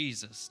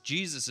Jesus.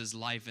 Jesus'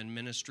 life and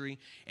ministry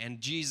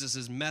and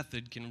Jesus'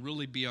 method can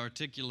really be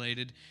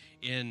articulated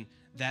in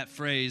that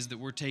phrase that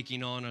we're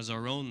taking on as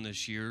our own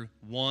this year,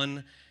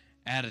 one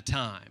at a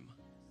time.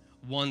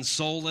 One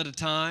soul at a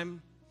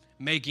time,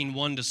 making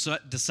one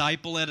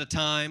disciple at a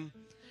time,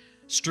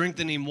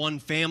 strengthening one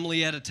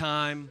family at a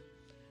time.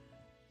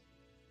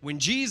 When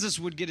Jesus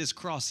would get his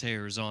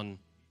crosshairs on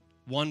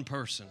one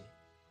person,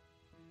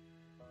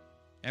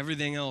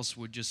 everything else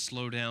would just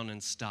slow down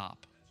and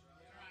stop.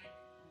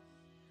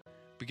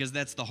 Because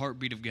that's the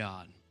heartbeat of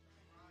God.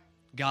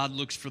 God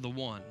looks for the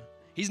one.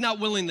 He's not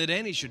willing that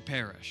any should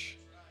perish,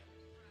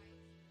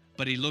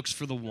 but he looks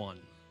for the one.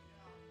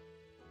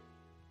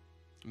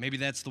 Maybe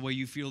that's the way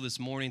you feel this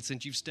morning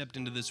since you've stepped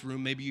into this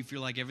room. Maybe you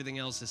feel like everything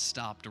else has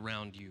stopped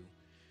around you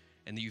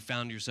and that you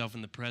found yourself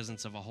in the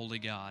presence of a holy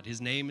God.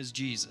 His name is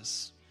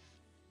Jesus.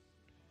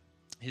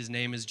 His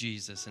name is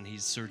Jesus, and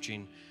he's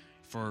searching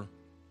for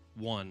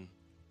one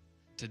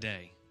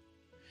today.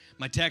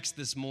 My text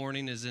this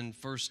morning is in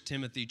 1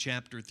 Timothy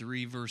chapter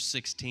 3, verse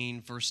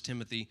 16. 1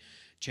 Timothy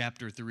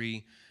chapter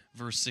 3,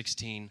 verse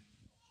 16.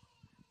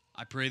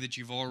 I pray that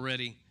you've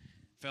already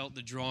felt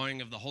the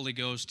drawing of the Holy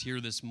Ghost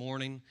here this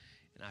morning,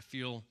 and I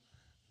feel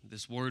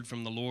this word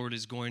from the Lord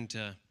is going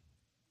to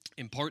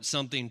impart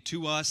something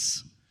to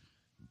us,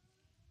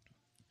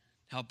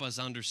 help us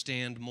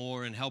understand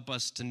more, and help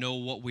us to know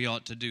what we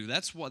ought to do.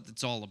 That's what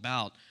it's all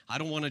about. I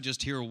don't want to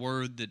just hear a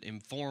word that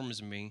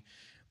informs me,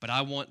 but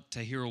I want to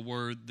hear a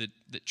word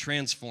that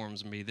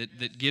transforms me,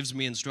 that gives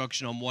me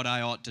instruction on what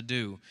I ought to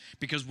do.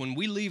 Because when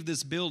we leave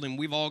this building,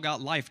 we've all got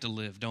life to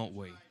live, don't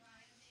we?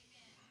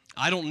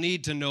 I don't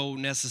need to know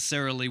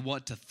necessarily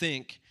what to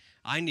think.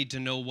 I need to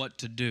know what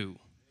to do.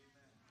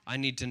 I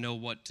need to know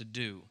what to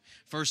do.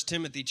 1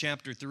 Timothy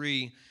chapter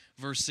 3,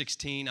 verse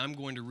 16, I'm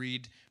going to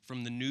read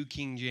from the New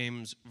King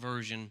James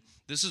Version.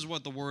 This is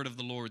what the word of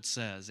the Lord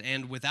says.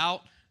 And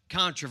without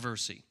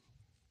controversy,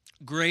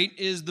 great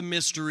is the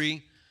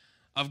mystery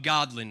of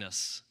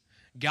godliness.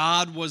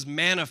 God was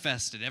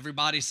manifested.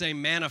 Everybody say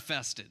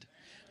manifested.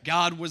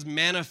 God was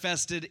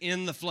manifested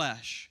in the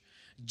flesh,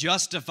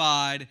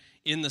 justified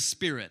in the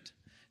spirit,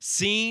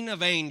 seen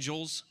of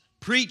angels,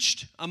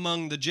 preached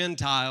among the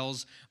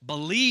Gentiles,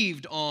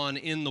 believed on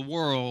in the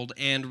world,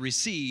 and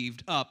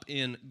received up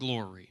in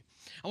glory.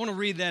 I want to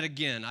read that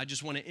again. I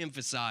just want to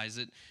emphasize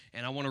it,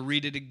 and I want to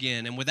read it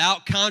again. And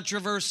without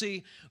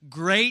controversy,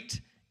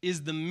 great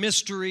is the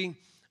mystery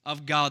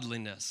of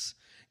godliness.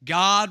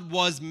 God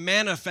was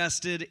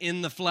manifested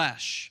in the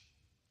flesh.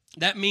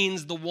 That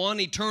means the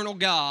one eternal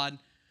God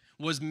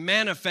was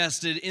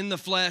manifested in the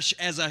flesh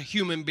as a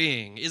human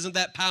being. Isn't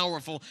that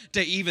powerful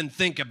to even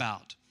think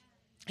about?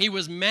 He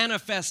was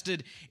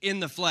manifested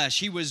in the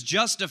flesh. He was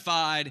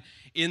justified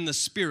in the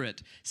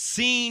spirit,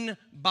 seen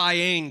by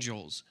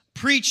angels,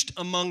 preached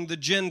among the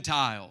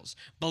Gentiles,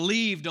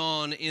 believed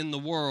on in the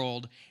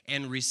world,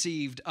 and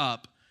received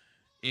up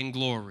in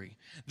glory.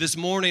 This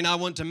morning, I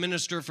want to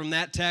minister from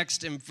that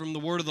text and from the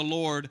word of the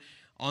Lord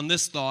on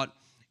this thought: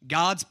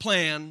 God's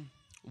plan,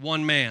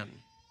 one man.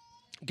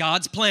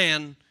 God's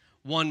plan,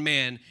 one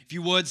man. If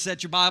you would,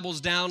 set your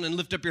Bibles down and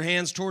lift up your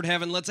hands toward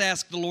heaven. Let's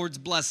ask the Lord's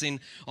blessing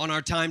on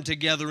our time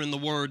together in the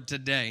Word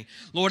today.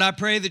 Lord, I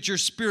pray that your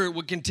Spirit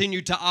would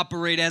continue to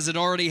operate as it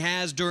already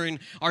has during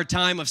our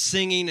time of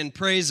singing and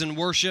praise and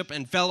worship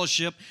and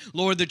fellowship.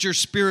 Lord, that your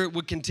Spirit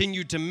would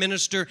continue to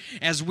minister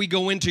as we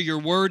go into your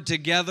Word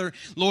together.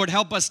 Lord,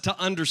 help us to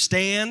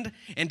understand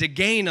and to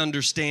gain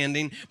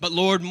understanding. But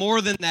Lord,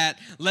 more than that,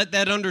 let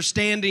that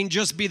understanding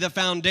just be the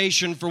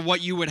foundation for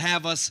what you would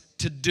have us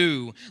to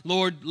do.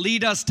 Lord,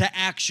 lead us to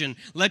action.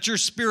 Let your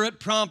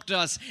Spirit prompt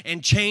us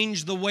and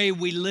change the way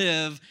we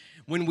live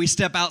when we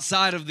step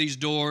outside of these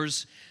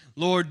doors.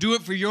 Lord, do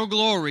it for your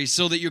glory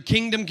so that your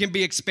kingdom can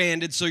be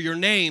expanded, so your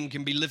name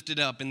can be lifted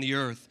up in the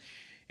earth.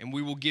 And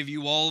we will give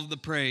you all of the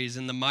praise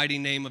in the mighty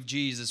name of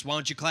Jesus. Why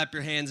don't you clap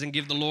your hands and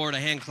give the Lord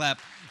a hand clap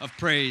of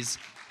praise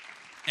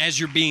as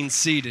you're being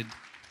seated.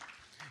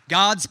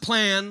 God's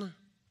plan,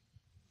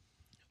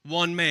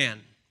 one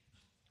man.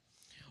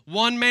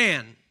 One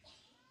man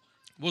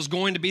was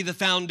going to be the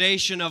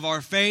foundation of our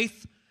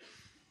faith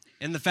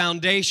and the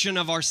foundation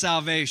of our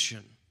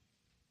salvation.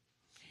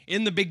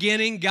 In the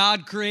beginning,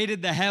 God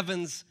created the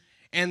heavens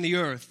and the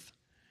earth.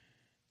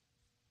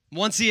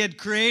 Once he had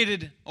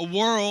created a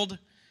world,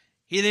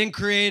 he then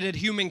created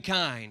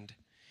humankind.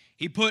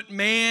 He put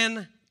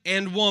man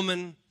and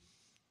woman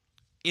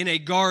in a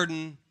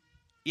garden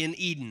in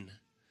Eden,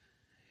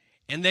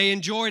 and they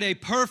enjoyed a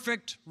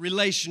perfect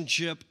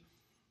relationship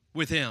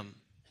with him.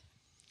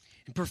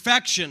 And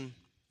perfection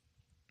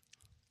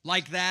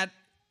like that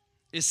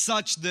is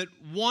such that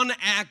one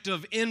act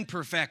of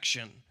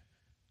imperfection,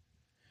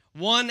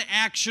 one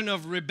action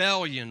of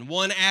rebellion,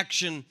 one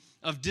action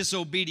of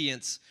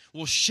disobedience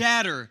will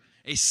shatter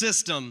a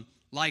system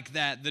like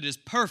that is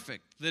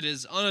perfect, that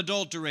is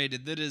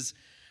unadulterated, that is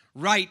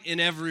right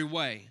in every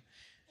way.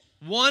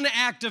 One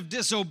act of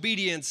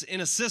disobedience in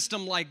a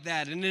system like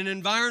that, in an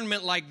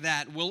environment like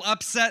that, will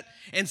upset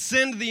and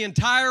send the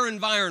entire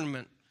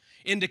environment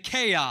into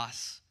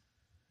chaos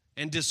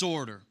and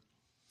disorder.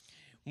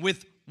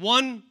 with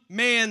one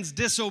man's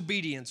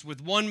disobedience,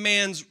 with one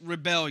man's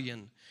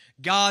rebellion,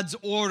 God's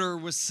order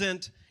was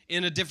sent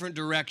in a different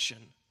direction.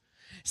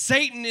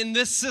 Satan, in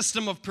this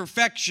system of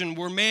perfection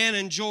where man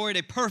enjoyed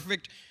a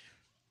perfect,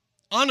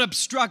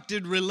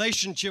 unobstructed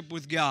relationship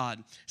with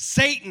God,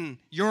 Satan,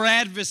 your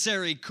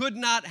adversary, could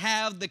not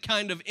have the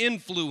kind of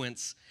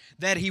influence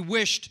that he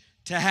wished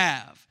to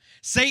have.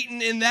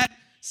 Satan, in that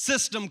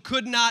system,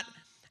 could not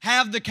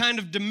have the kind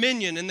of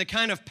dominion and the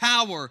kind of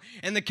power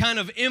and the kind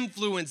of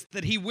influence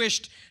that he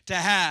wished to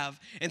have.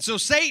 And so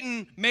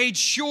Satan made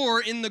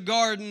sure in the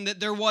garden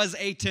that there was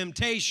a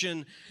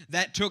temptation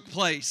that took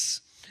place.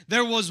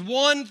 There was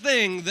one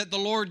thing that the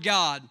Lord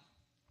God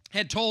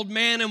had told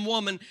man and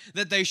woman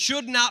that they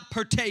should not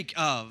partake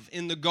of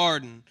in the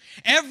garden.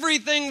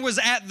 Everything was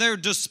at their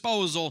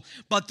disposal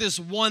but this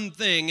one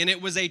thing, and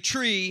it was a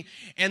tree,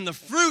 and the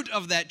fruit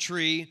of that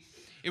tree,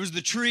 it was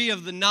the tree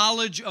of the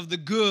knowledge of the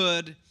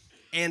good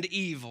and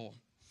evil.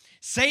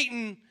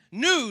 Satan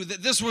knew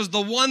that this was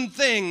the one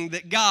thing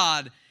that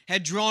God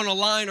had drawn a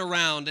line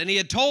around, and he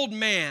had told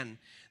man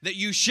that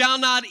you shall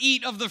not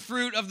eat of the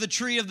fruit of the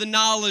tree of the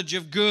knowledge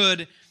of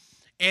good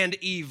and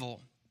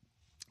evil.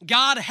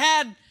 God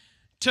had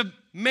to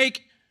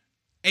make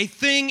a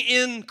thing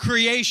in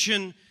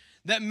creation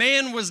that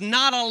man was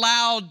not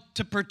allowed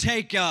to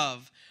partake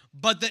of,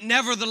 but that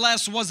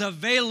nevertheless was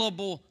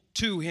available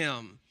to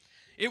him.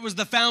 It was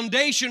the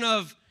foundation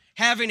of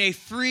having a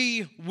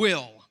free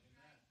will.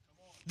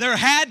 There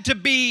had to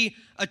be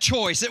a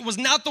choice. It was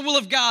not the will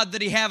of God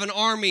that he have an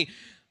army,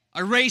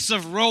 a race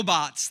of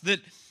robots that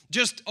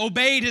just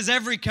obeyed his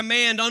every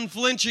command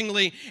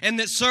unflinchingly and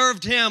that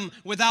served him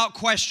without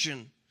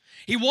question.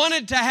 He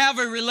wanted to have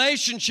a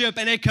relationship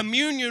and a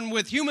communion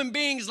with human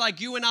beings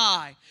like you and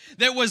I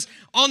that was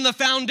on the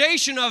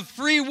foundation of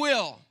free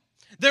will.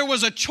 There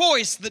was a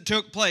choice that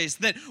took place,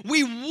 that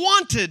we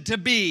wanted to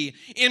be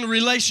in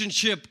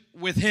relationship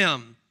with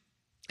him.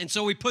 And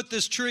so we put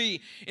this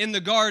tree in the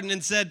garden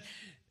and said,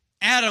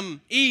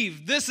 Adam,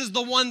 Eve, this is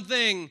the one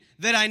thing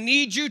that I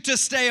need you to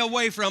stay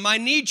away from. I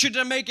need you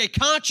to make a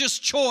conscious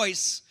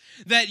choice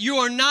that you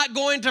are not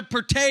going to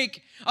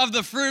partake of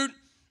the fruit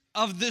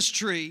of this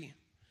tree.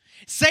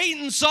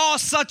 Satan saw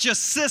such a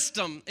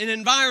system, an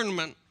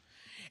environment,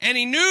 and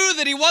he knew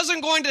that he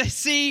wasn't going to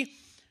see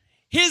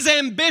his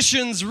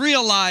ambitions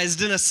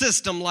realized in a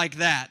system like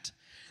that.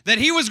 That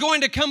he was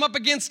going to come up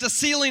against a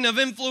ceiling of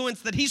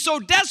influence that he so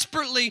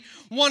desperately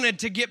wanted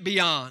to get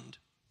beyond.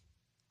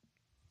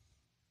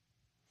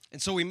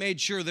 And so he made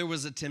sure there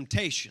was a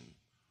temptation.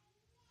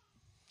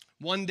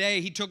 One day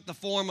he took the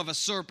form of a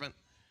serpent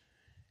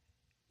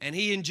and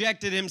he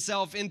injected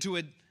himself into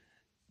a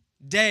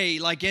day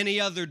like any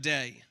other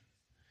day.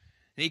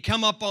 And he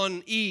come up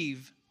on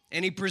Eve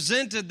and he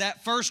presented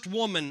that first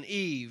woman,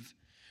 Eve,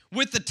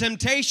 with the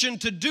temptation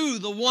to do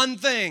the one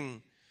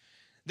thing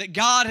that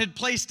God had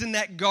placed in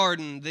that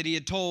garden that he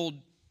had told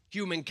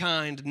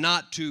humankind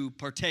not to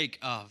partake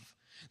of.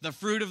 The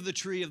fruit of the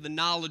tree of the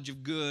knowledge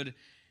of good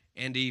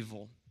and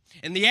evil.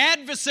 And the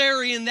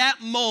adversary in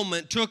that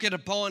moment took it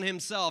upon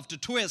himself to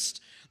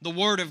twist the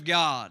word of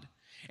God.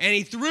 And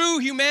he threw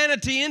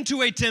humanity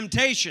into a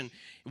temptation.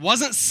 It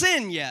wasn't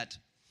sin yet.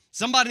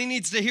 Somebody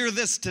needs to hear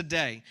this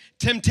today.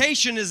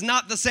 Temptation is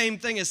not the same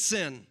thing as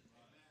sin.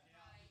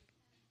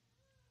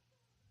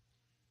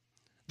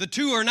 The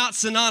two are not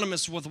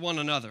synonymous with one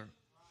another.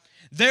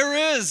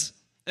 There is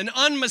an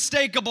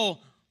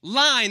unmistakable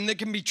line that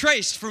can be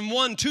traced from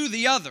one to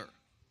the other.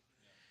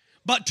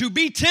 But to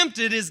be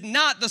tempted is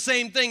not the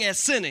same thing as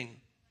sinning.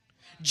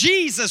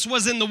 Jesus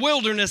was in the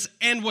wilderness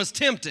and was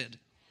tempted,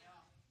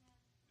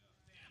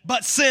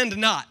 but sinned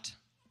not.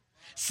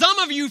 Some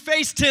of you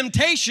face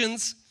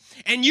temptations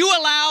and you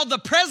allow the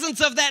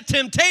presence of that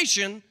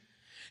temptation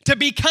to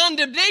be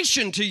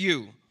condemnation to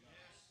you.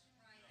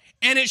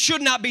 And it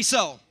should not be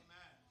so.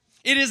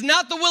 It is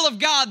not the will of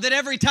God that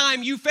every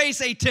time you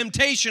face a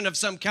temptation of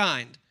some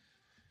kind,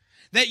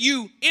 that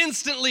you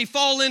instantly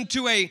fall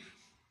into a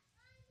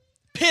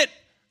pit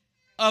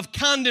of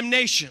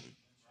condemnation.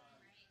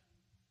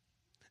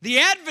 The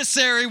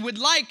adversary would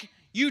like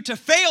you to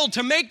fail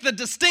to make the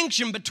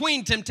distinction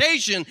between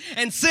temptation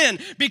and sin,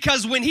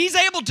 because when he's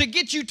able to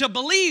get you to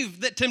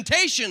believe that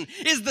temptation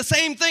is the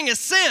same thing as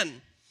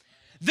sin,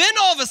 then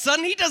all of a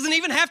sudden he doesn't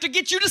even have to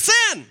get you to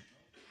sin.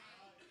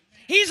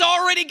 He's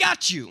already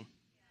got you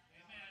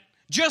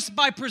just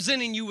by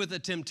presenting you with a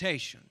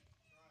temptation.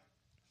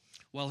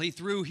 Well, he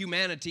threw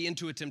humanity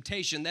into a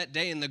temptation that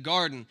day in the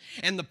garden.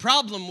 And the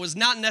problem was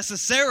not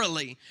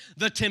necessarily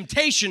the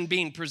temptation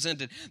being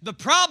presented. The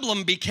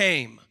problem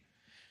became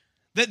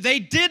that they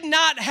did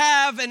not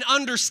have an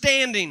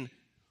understanding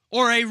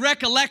or a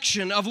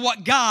recollection of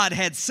what God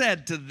had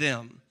said to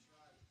them.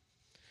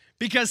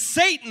 Because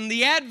Satan,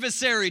 the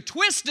adversary,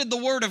 twisted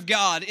the word of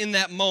God in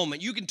that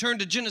moment. You can turn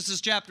to Genesis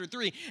chapter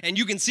 3 and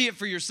you can see it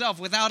for yourself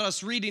without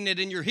us reading it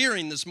in your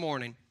hearing this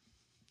morning.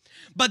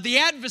 But the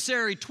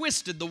adversary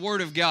twisted the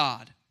word of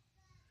God.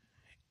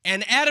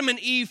 And Adam and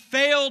Eve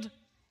failed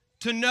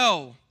to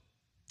know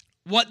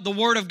what the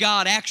word of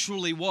God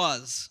actually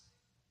was.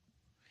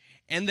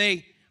 And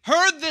they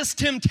heard this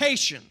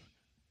temptation,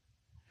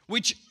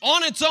 which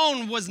on its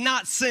own was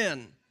not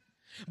sin,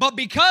 but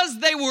because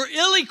they were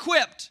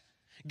ill-equipped,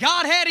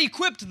 God had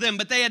equipped them,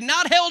 but they had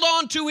not held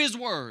on to his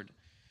word.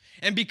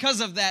 And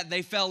because of that,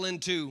 they fell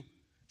into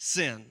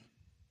sin.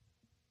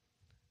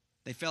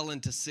 They fell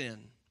into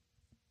sin.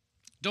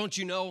 Don't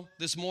you know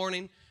this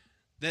morning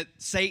that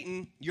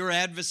Satan, your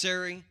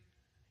adversary,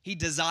 he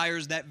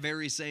desires that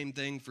very same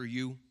thing for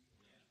you?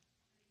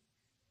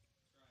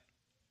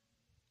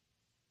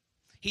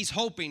 He's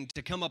hoping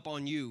to come up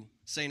on you,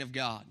 saint of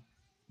God,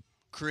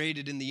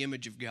 created in the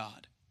image of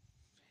God,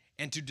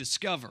 and to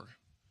discover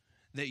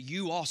that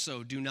you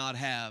also do not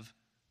have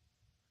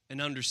an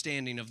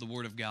understanding of the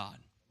Word of God,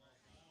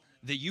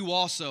 that you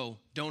also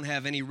don't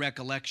have any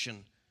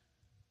recollection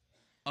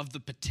of the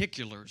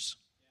particulars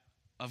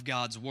of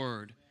God's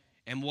Word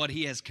and what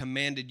He has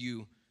commanded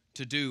you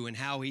to do and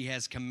how He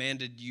has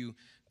commanded you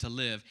to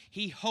live.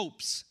 He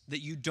hopes that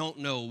you don't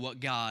know what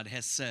God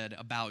has said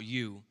about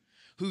you,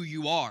 who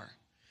you are.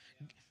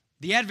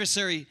 The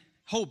adversary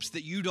hopes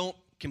that you don't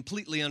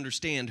completely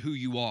understand who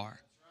you are.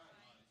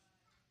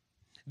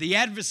 The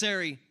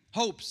adversary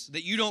hopes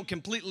that you don't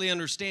completely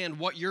understand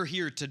what you're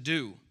here to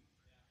do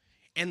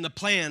and the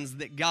plans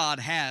that God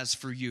has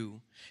for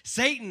you.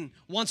 Satan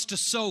wants to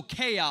sow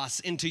chaos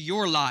into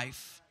your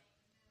life,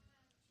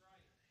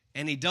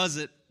 and he does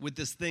it with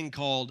this thing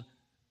called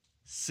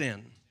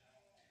sin.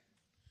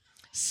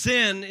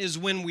 Sin is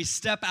when we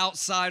step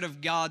outside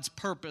of God's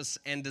purpose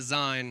and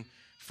design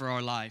for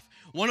our life.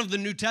 One of the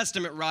New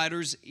Testament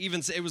writers,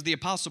 even it was the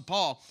Apostle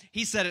Paul,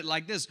 he said it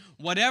like this: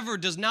 whatever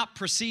does not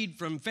proceed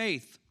from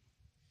faith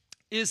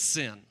is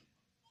sin.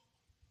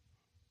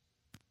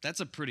 That's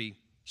a pretty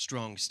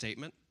strong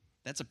statement.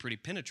 That's a pretty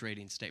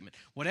penetrating statement.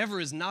 Whatever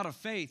is not of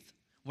faith,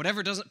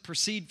 whatever doesn't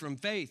proceed from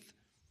faith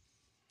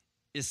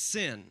is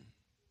sin.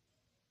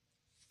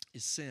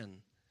 Is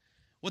sin.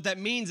 What that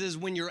means is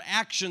when your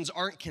actions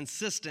aren't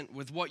consistent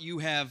with what you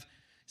have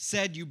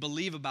said you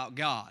believe about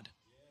God,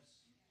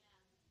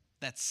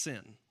 that's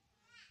sin.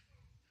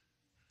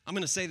 I'm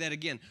going to say that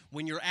again.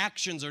 When your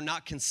actions are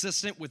not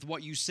consistent with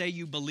what you say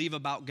you believe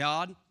about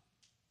God,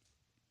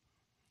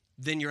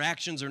 then your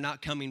actions are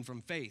not coming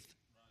from faith.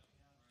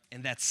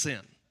 And that's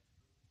sin.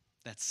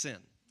 That's sin.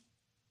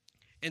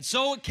 And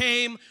so it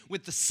came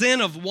with the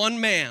sin of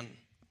one man.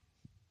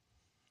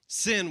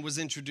 Sin was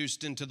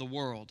introduced into the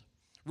world.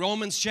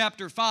 Romans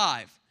chapter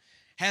 5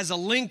 has a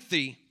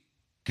lengthy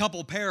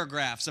couple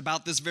paragraphs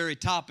about this very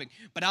topic,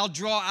 but I'll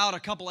draw out a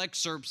couple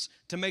excerpts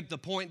to make the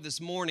point this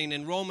morning.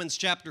 In Romans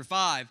chapter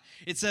 5,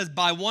 it says,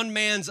 by one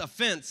man's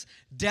offense,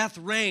 death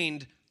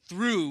reigned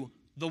through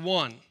the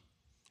one.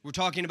 We're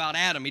talking about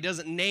Adam. He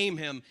doesn't name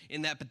him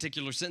in that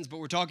particular sentence, but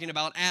we're talking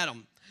about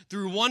Adam.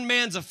 Through one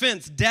man's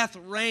offense, death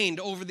reigned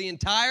over the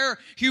entire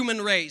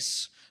human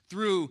race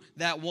through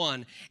that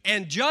one.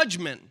 And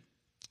judgment,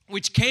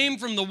 which came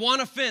from the one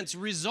offense,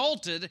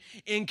 resulted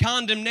in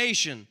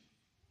condemnation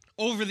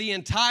over the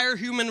entire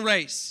human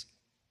race.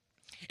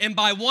 And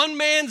by one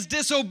man's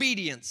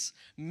disobedience,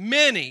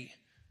 many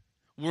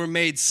were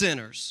made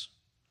sinners.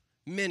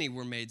 Many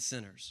were made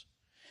sinners.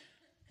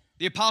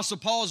 The Apostle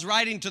Paul is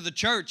writing to the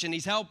church, and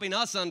he's helping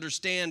us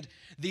understand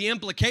the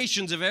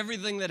implications of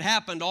everything that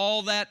happened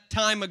all that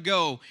time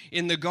ago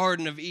in the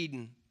Garden of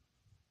Eden.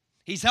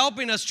 He's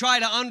helping us try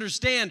to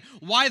understand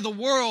why the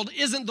world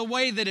isn't the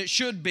way that it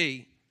should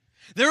be.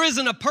 There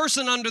isn't a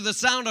person under the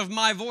sound of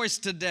my voice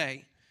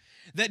today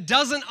that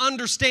doesn't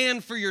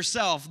understand for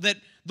yourself that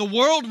the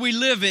world we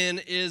live in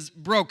is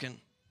broken.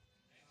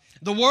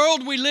 The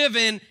world we live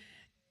in,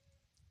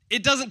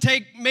 it doesn't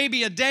take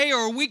maybe a day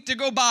or a week to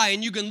go by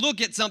and you can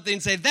look at something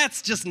and say,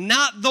 that's just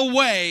not the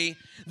way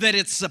that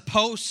it's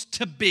supposed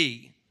to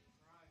be.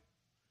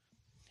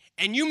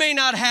 And you may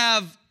not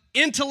have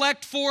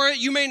intellect for it,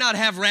 you may not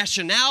have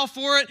rationale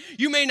for it,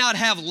 you may not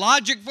have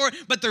logic for it,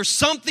 but there's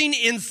something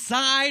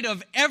inside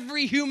of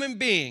every human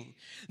being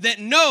that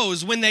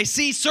knows when they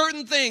see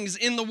certain things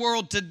in the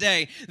world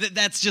today that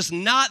that's just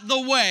not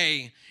the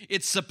way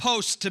it's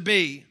supposed to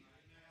be.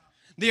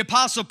 The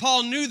Apostle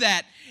Paul knew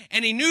that,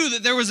 and he knew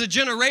that there was a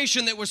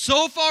generation that was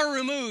so far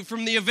removed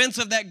from the events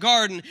of that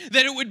garden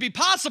that it would be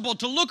possible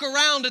to look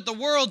around at the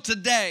world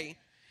today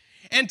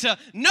and to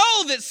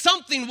know that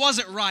something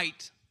wasn't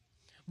right,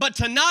 but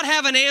to not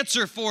have an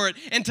answer for it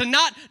and to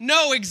not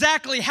know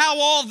exactly how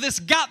all this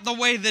got the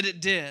way that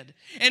it did.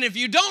 And if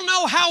you don't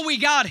know how we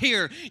got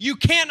here, you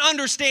can't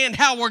understand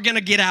how we're going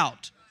to get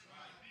out.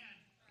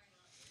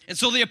 And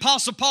so the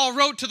Apostle Paul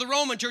wrote to the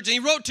Roman church, and he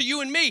wrote to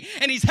you and me,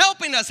 and he's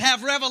helping us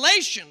have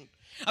revelation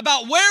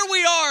about where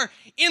we are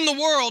in the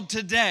world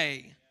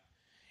today,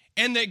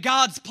 and that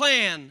God's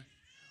plan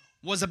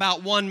was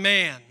about one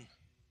man.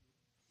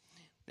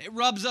 It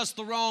rubs us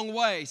the wrong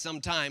way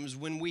sometimes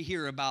when we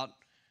hear about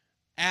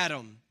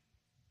Adam,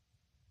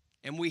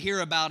 and we hear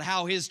about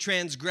how his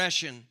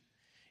transgression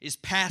is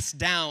passed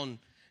down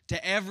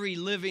to every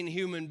living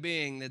human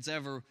being that's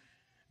ever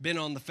been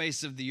on the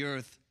face of the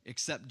earth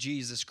except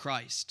Jesus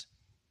Christ.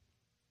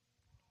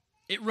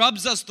 It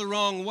rubs us the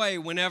wrong way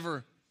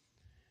whenever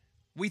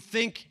we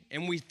think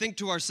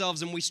to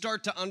ourselves and we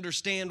start to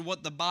understand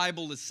what the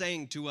Bible is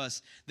saying to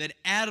us, that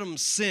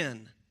Adam's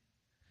sin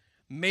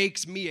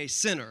makes me a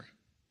sinner.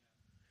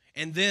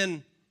 And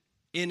then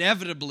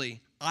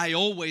inevitably, I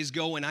always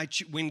go and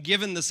when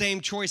given the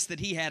same choice that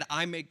he had,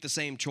 I make the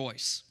same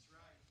choice.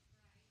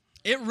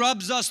 It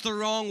rubs us the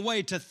wrong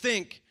way to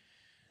think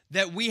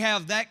that we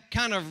have that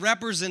kind of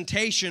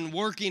representation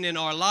working in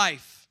our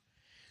life.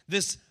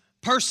 This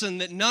person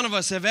that none of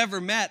us have ever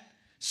met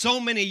so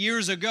many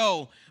years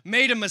ago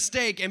made a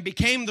mistake and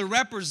became the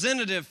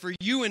representative for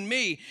you and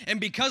me. And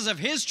because of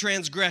his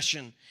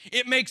transgression,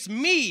 it makes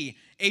me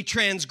a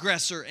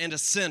transgressor and a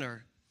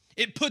sinner.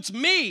 It puts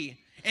me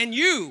and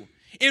you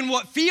in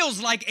what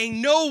feels like a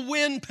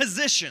no-win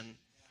position.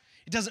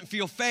 It doesn't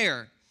feel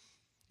fair.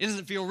 It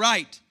doesn't feel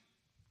right.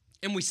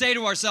 And we say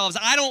to ourselves,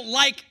 I don't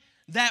like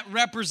that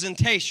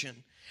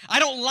representation. I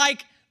don't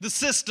like the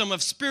system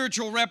of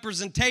spiritual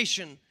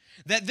representation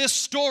that this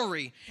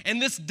story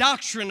and this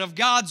doctrine of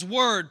God's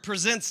word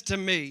presents to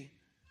me.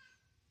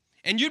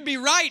 And you'd be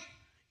right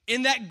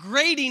in that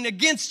grating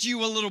against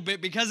you a little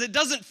bit, because it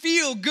doesn't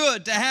feel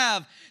good to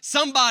have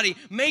somebody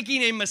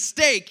making a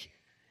mistake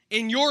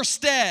in your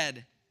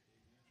stead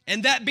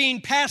and that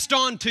being passed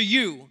on to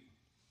you.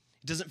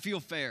 It doesn't feel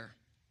fair.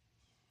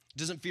 It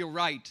doesn't feel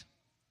right.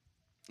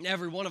 And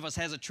every one of us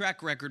has a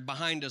track record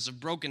behind us of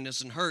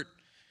brokenness and hurt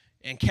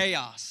and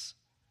chaos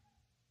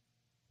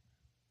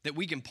that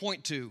we can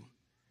point to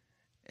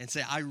and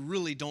say, I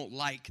really don't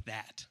like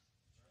that.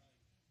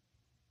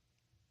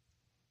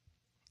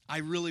 I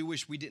really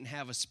wish we didn't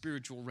have a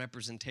spiritual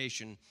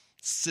representation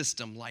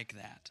system like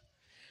that.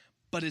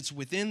 But it's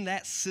within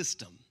that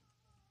system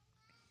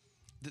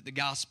that the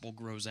gospel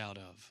grows out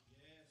of.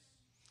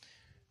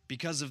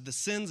 Because of the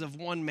sins of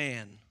one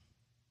man,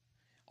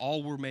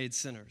 all were made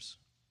sinners.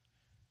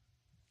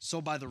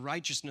 So by the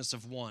righteousness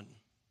of one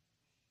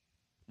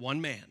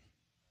man,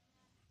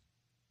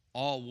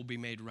 all will be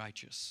made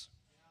righteous.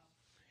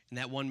 And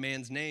that one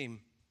man's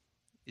name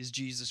is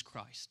Jesus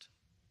Christ.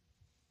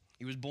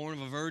 He was born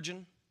of a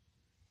virgin.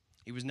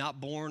 He was not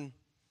born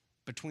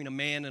between a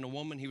man and a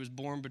woman. He was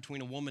born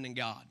between a woman and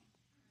God.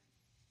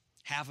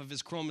 Half of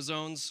his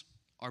chromosomes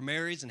are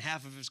Mary's and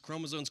half of his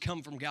chromosomes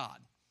come from God.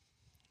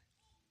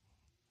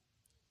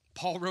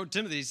 Paul wrote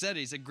Timothy, he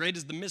said, great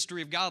is the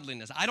mystery of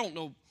godliness. I don't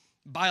know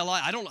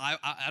I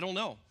don't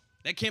know.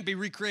 That can't be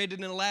recreated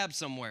in a lab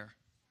somewhere.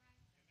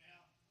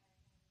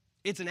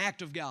 It's an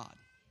act of God.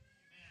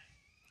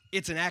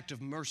 It's an act of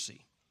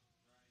mercy.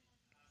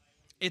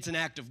 It's an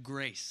act of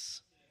grace.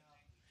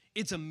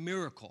 It's a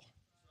miracle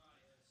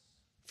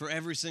for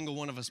every single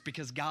one of us,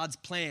 because God's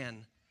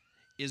plan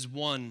is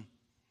one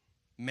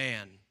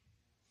man.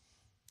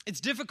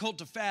 It's difficult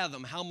to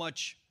fathom how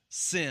much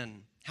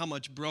sin, how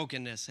much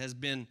brokenness has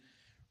been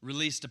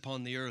released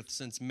upon the earth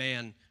since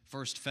man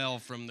first fell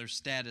from their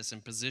status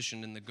and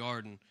position in the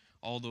garden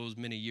all those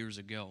many years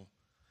ago.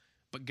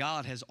 But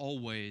God has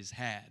always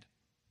had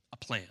a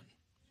plan.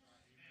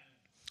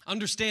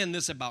 Understand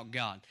this about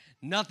God.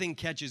 Nothing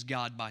catches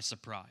God by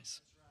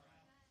surprise.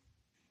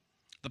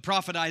 The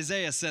prophet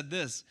Isaiah said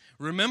this,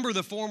 remember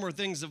the former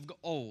things of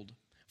old,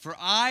 for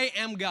I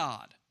am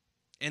God,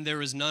 and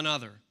there is none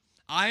other.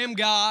 I am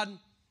God,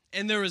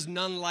 and there is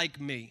none like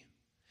me,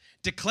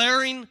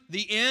 declaring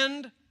the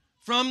end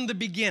from the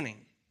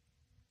beginning,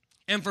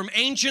 and from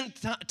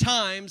ancient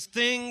times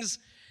things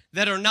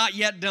that are not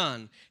yet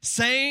done,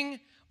 saying,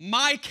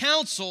 my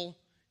counsel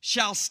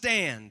shall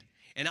stand,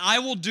 and I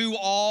will do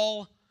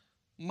all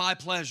my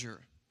pleasure.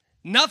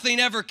 Nothing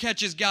ever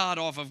catches God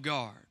off of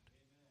guard.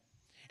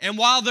 And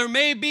while there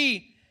may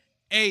be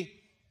a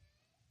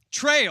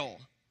trail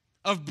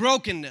of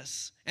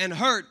brokenness and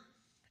hurt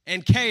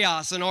and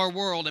chaos in our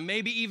world, and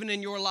maybe even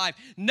in your life,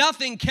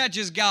 nothing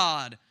catches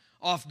God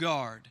off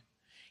guard.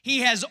 He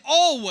has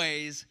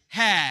always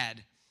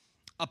had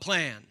a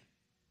plan.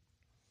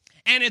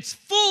 And it's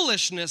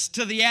foolishness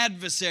to the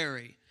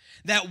adversary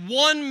that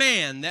one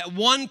man, that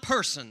one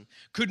person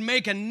could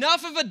make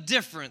enough of a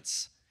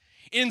difference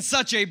in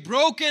such a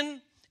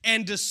broken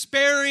and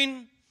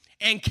despairing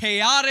and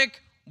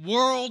chaotic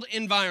world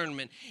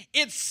environment.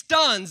 It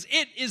stuns,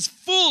 it is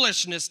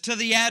foolishness to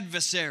the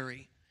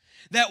adversary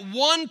that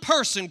one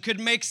person could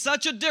make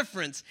such a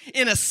difference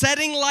in a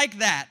setting like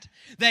that,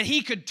 that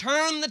he could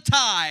turn the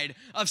tide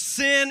of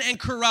sin and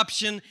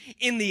corruption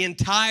in the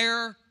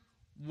entire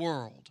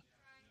world.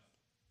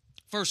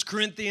 1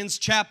 Corinthians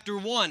chapter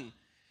 1,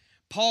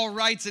 Paul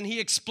writes and he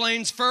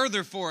explains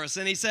further for us,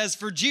 and he says,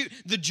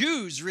 the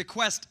Jews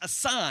request a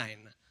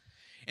sign,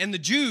 and the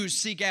Jews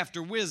seek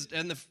after wisdom,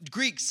 and the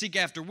Greeks seek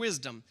after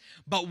wisdom.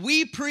 But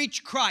we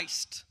preach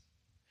Christ.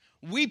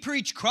 We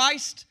preach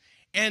Christ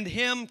and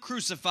him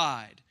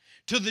crucified.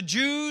 To the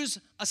Jews,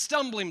 a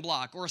stumbling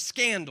block or a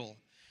scandal.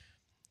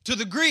 To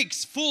the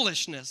Greeks,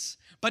 foolishness.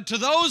 But to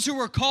those who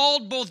are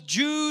called both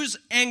Jews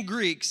and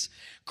Greeks,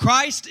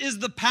 Christ is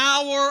the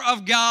power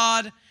of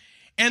God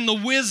and the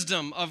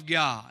wisdom of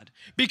God.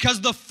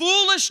 Because the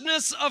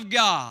foolishness of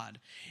God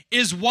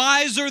is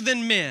wiser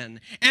than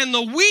men, and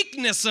the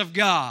weakness of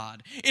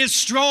God is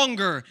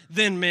stronger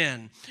than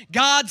men.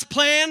 God's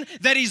plan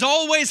that He's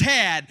always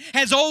had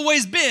has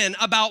always been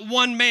about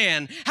one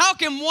man. How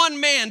can one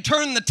man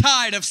turn the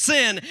tide of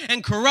sin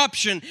and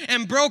corruption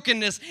and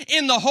brokenness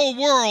in the whole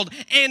world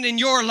and in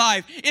your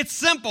life? It's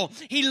simple.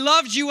 He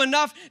loves you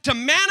enough to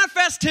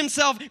manifest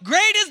Himself.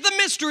 Great is the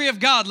mystery of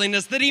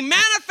godliness, that He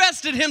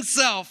manifested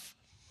Himself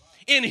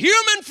in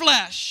human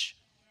flesh.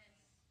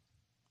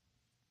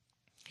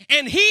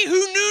 And He who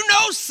knew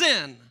no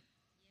sin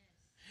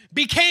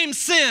became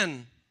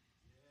sin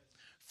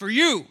for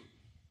you.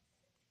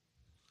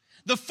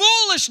 The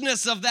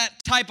foolishness of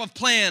that type of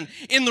plan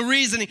in the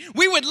reasoning.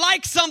 We would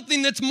like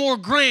something that's more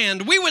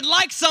grand. We would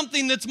like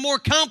something that's more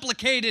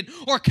complicated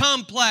or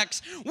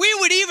complex. We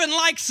would even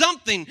like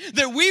something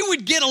that we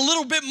would get a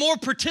little bit more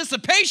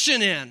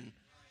participation in,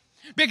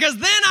 because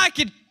then I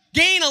could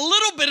gain a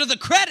little bit of the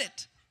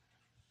credit.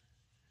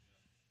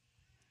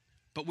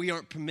 But we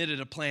aren't permitted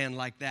a plan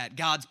like that.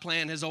 God's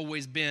plan has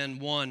always been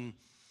one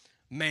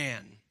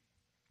man.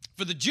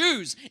 For the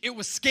Jews, it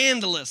was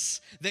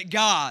scandalous that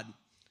God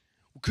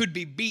could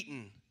be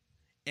beaten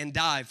and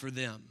die for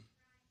them.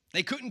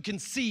 They couldn't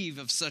conceive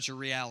of such a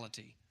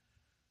reality.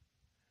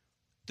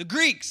 The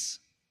Greeks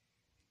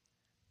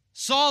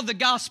saw the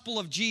gospel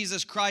of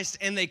Jesus Christ,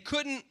 and it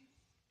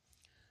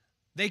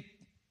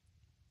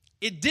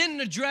didn't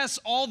address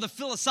all the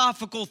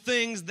philosophical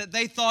things that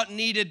they thought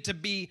needed to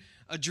be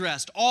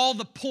addressed, all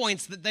the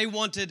points that they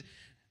wanted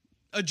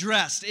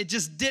addressed.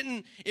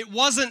 It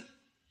wasn't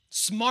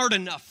smart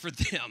enough for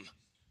them.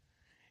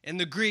 And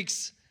the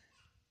Greeks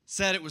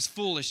said it was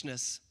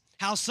foolishness.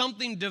 How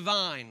something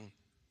divine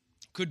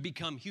could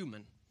become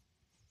human.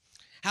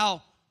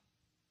 How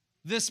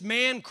this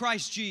man,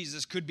 Christ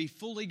Jesus, could be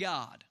fully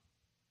God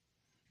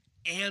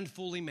and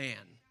fully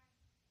man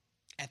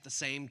at the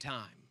same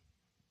time.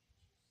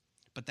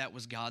 But that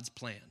was God's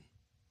plan.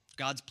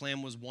 God's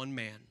plan was one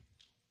man.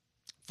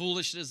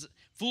 Foolish as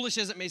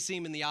it may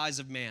seem in the eyes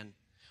of man,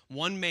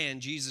 one man,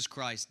 Jesus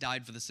Christ,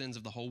 died for the sins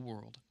of the whole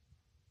world.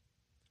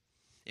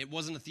 It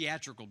wasn't a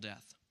theatrical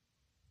death.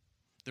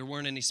 There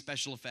weren't any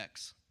special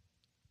effects.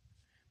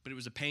 But it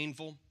was a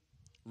painful,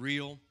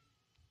 real,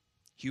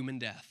 human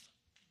death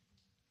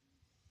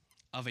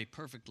of a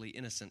perfectly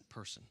innocent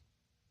person.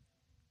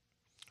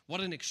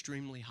 What an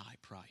extremely high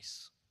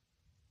price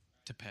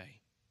to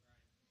pay.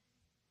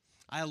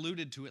 I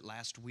alluded to it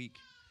last week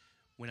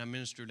when I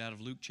ministered out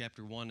of Luke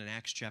chapter 1 and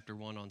Acts chapter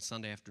 1 on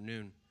Sunday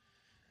afternoon,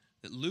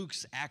 that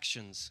Luke's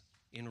actions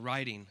in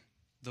writing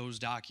those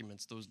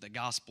documents, the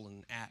gospel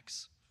and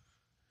Acts,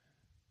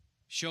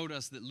 showed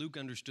us that Luke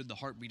understood the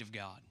heartbeat of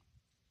God.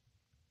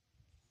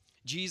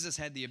 Jesus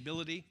had the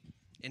ability,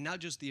 and not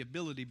just the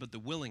ability, but the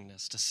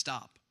willingness to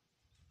stop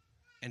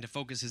and to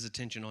focus his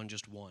attention on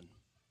just one.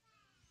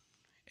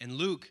 And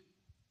Luke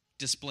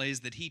displays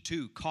that he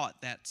too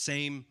caught that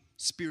same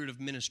spirit of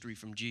ministry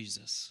from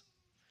Jesus,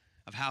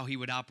 of how he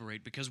would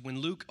operate. Because when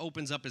Luke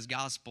opens up his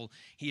gospel,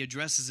 he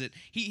addresses it.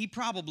 He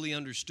probably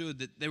understood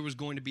that there was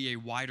going to be a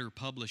wider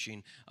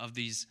publishing of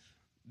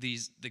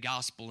the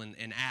gospel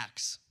and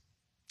Acts,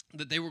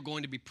 that they were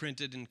going to be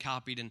printed and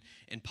copied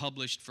and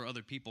published for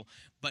other people.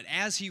 But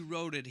as he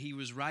wrote it, he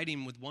was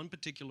writing with one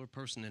particular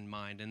person in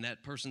mind, and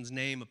that person's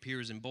name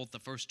appears in both the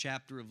first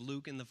chapter of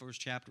Luke and the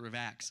first chapter of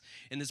Acts.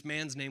 And this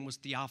man's name was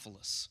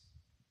Theophilus.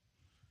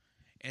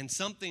 And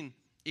something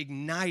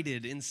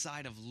ignited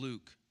inside of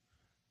Luke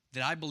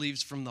that I believe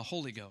is from the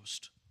Holy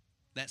Ghost,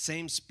 that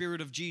same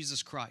Spirit of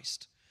Jesus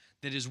Christ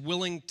that is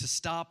willing to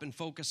stop and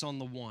focus on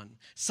the one.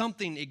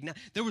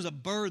 There was a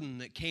burden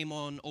that came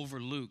on over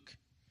Luke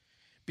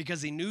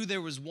because he knew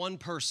there was one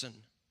person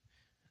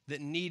that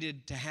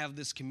needed to have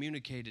this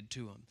communicated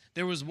to him.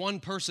 There was one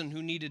person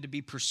who needed to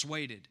be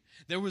persuaded.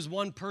 There was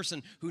one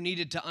person who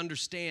needed to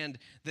understand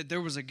that there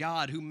was a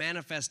God who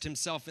manifested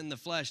himself in the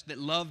flesh, that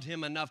loved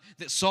him enough,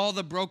 that saw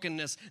the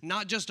brokenness,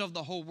 not just of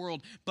the whole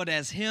world, but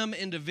as him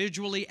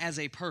individually as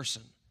a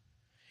person,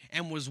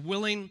 and was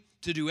willing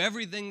to do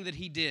everything that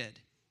he did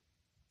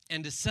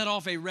and to set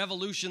off a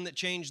revolution that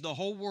changed the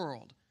whole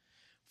world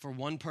for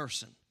one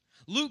person.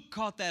 Luke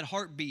caught that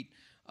heartbeat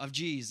of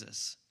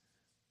Jesus.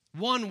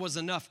 One was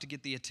enough to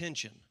get the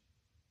attention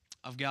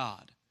of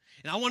God.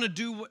 And I want to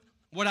do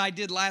what I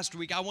did last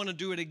week. I want to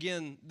do it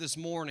again this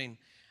morning.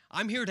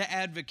 I'm here to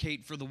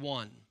advocate for the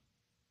one.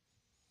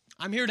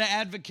 I'm here to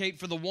advocate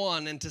for the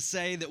one and to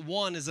say that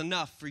one is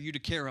enough for you to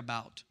care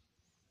about.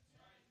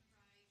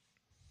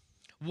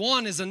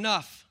 One is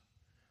enough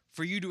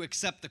for you to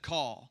accept the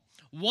call.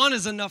 One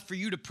is enough for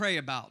you to pray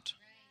about.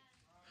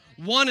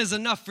 One is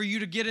enough for you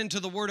to get into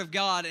the Word of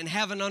God and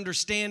have an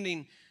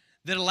understanding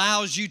that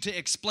allows you to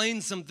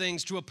explain some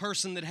things to a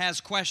person that has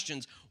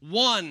questions.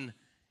 One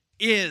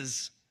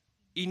is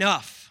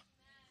enough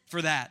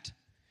for that.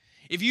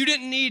 If you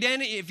don't need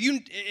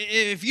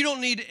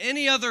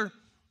any other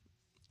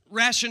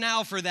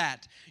rationale for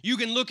that, you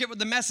can look at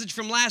the message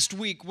from last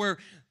week where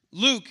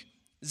Luke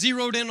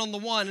zeroed in on the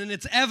one, and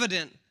it's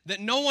evident that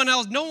no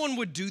one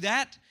would do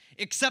that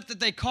except that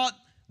they caught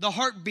the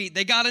heartbeat.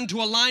 They got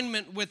into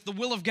alignment with the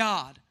will of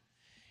God.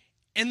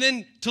 And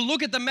then to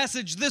look at the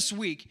message this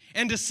week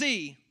and to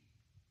see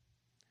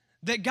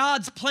that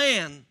God's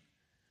plan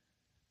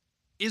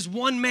is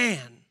one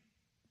man.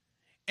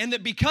 And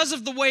that because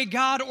of the way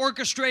God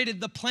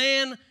orchestrated the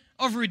plan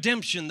of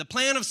redemption, the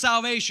plan of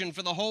salvation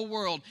for the whole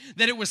world,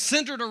 that it was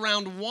centered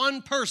around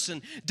one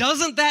person,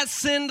 doesn't that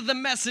send the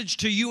message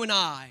to you and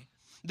I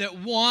that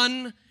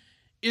one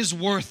is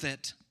worth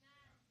it?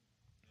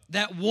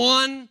 That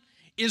one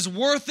is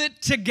worth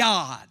it to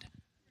God.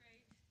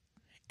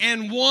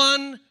 And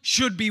one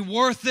should be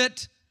worth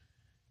it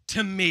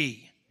to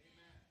me.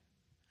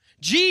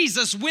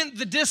 Jesus went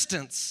the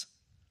distance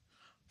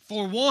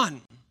for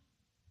one.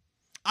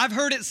 I've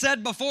heard it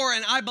said before,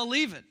 and I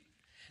believe it,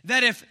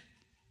 that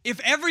if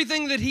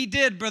everything that he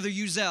did, Brother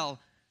Uzel,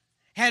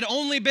 had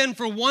only been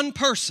for one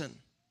person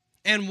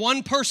and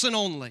one person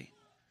only,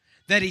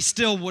 that he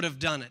still would have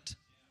done it.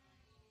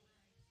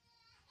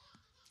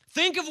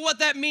 Think of what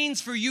that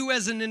means for you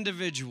as an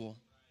individual.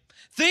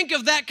 Think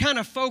of that kind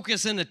of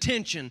focus and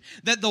attention,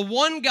 that the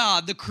one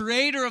God, the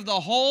creator of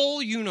the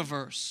whole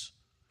universe,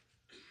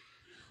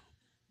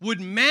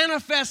 would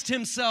manifest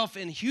himself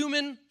in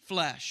human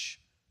flesh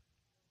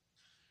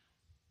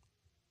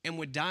and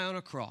would die on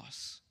a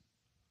cross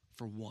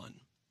for one,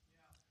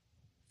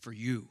 for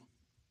you,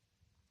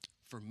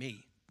 for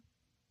me.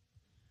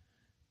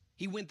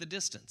 He went the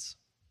distance,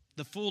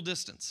 the full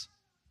distance,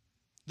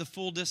 the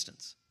full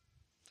distance.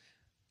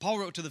 Paul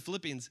wrote to the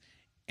Philippians,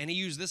 and he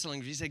used this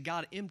language. He said,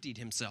 God emptied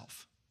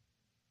himself.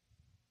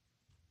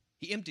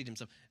 He emptied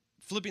himself.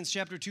 Philippians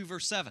chapter 2,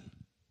 verse 7.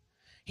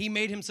 He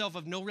made himself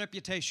of no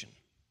reputation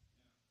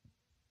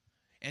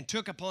and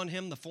took upon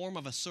him the form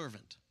of a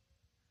servant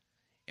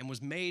and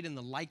was made in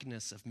the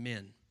likeness of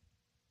men.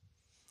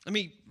 Let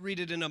me read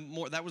it in a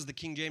more, that was the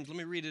King James. Let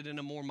me read it in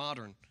a more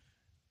modern,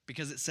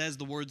 because it says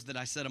the words that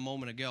I said a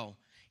moment ago.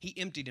 He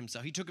emptied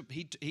himself.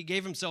 He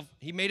gave himself,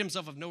 he made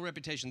himself of no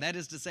reputation. That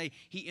is to say,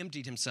 he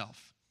emptied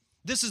himself.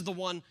 This is the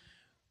one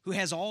who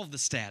has all of the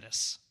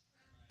status.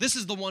 This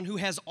is the one who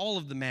has all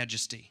of the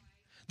majesty.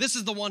 This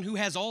is the one who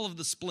has all of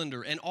the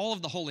splendor and all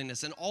of the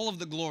holiness and all of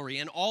the glory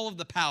and all of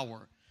the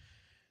power.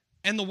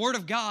 And the Word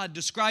of God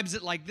describes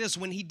it like this: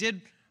 when he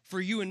did for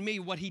you and me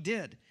what he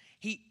did,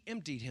 he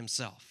emptied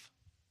himself.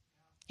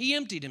 He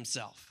emptied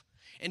himself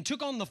and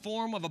took on the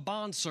form of a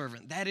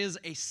bondservant, that is,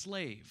 a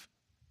slave.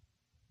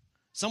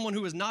 Someone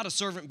who is not a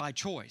servant by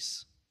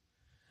choice,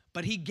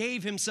 but he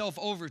gave himself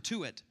over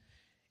to it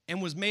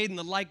and was made in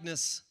the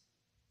likeness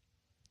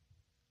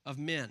of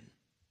men.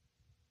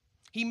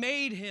 He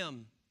made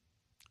him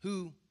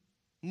who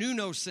knew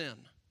no sin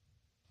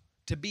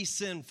to be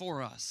sin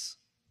for us.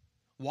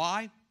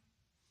 Why?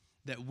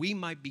 That we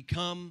might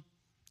become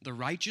the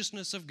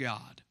righteousness of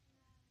God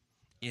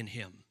in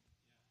him.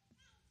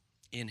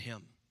 In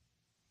him.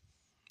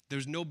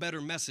 There's no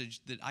better message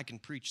that I can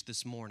preach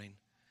this morning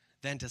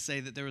than to say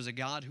that there is a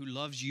God who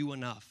loves you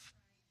enough.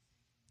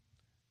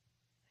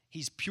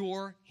 He's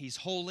pure, he's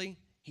holy,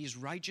 he's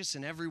righteous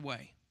in every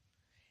way.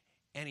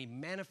 And he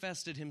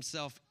manifested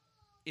himself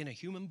in a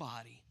human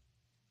body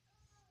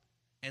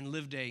and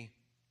lived a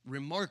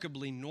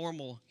remarkably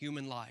normal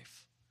human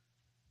life.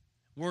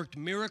 Worked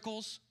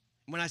miracles.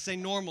 When I say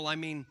normal, I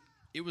mean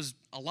it was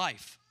a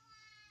life.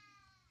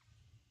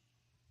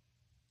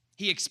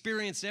 He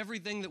experienced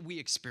everything that we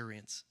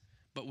experience,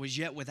 but was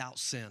yet without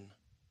sin.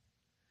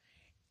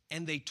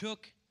 And they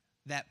took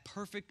that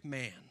perfect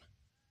man,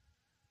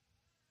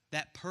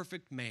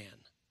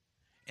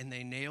 and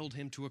they nailed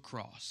him to a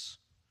cross,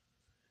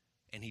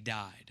 and he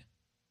died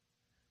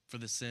for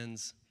the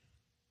sins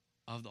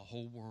of the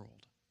whole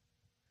world.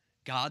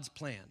 God's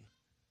plan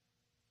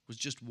was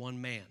just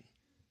one man.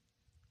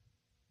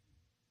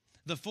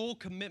 The full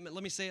commitment,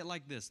 let me say it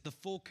like this, the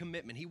full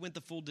commitment, he went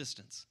the full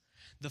distance.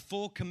 The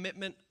full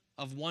commitment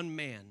of one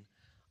man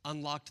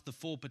unlocked the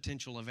full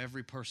potential of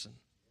every person.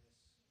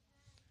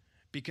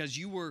 Because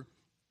you were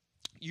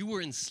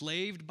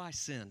enslaved by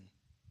sin.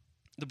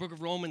 The book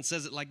of Romans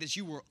says it like this: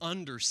 you were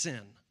under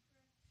sin.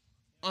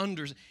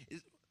 Under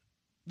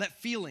that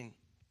feeling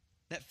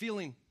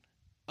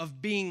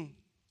of being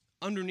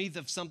underneath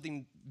of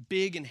something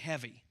big and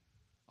heavy,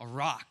 a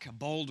rock, a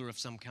boulder of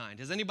some kind.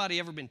 Has anybody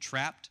ever been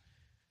trapped?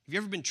 Have you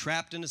ever been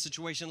trapped in a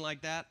situation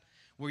like that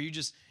where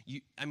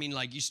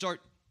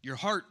your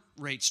heart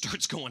rate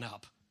starts going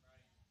up.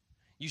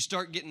 You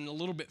start getting a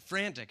little bit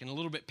frantic and a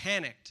little bit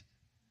panicked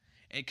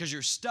because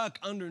you're stuck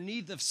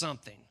underneath of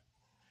something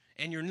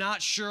and you're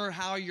not sure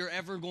how you're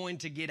ever going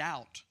to get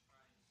out.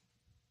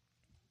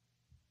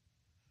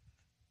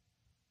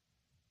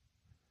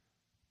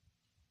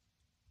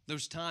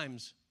 There's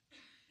times,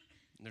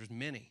 and there's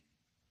many,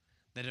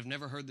 that have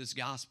never heard this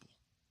gospel.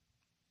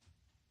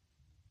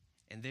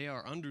 And they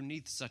are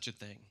underneath such a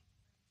thing,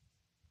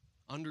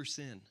 under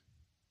sin,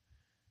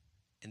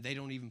 and they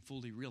don't even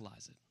fully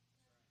realize it.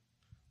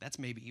 That's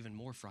maybe even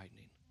more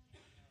frightening.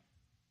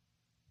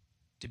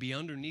 To be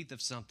underneath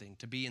of something,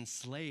 to be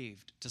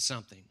enslaved to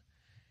something,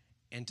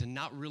 and to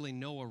not really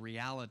know a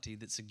reality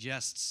that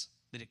suggests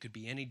that it could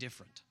be any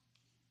different.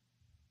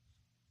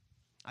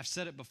 I've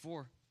said it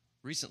before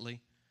recently.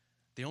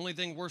 The only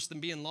thing worse than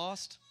being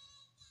lost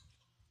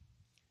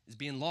is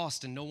being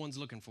lost and no one's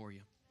looking for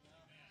you.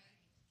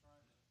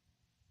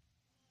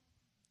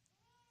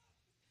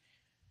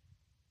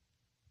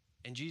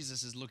 And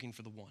Jesus is looking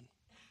for the one.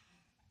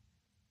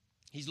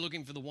 He's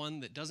looking for the one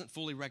that doesn't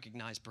fully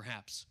recognize,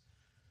 perhaps,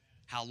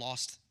 how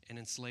lost and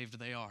enslaved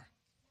they are.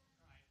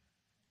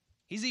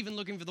 He's even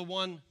looking for the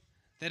one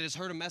that has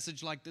heard a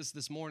message like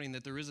this morning,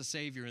 that there is a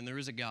Savior and there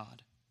is a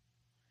God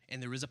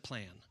and there is a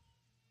plan.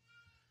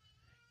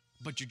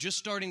 But you're just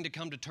starting to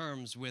come to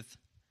terms with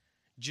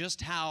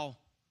just how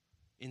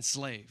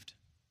enslaved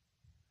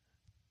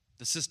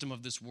the system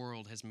of this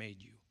world has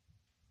made you.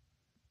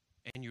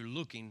 And you're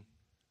looking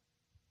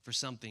for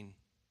something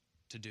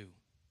to do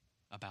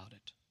about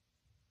it.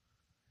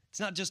 It's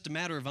not just a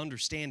matter of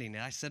understanding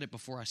it. I said it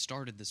before I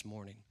started this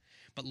morning.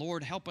 But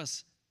Lord, help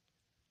us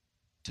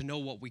to know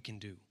what we can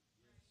do.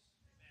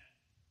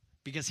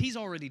 Because He's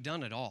already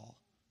done it all.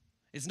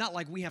 It's not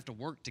like we have to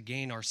work to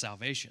gain our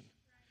salvation.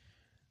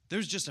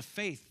 There's just a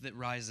faith that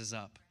rises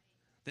up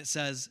that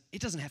says,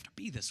 it doesn't have to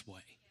be this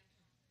way.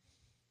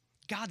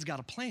 God's got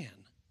a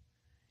plan.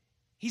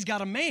 He's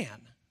got a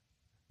man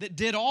that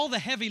did all the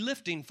heavy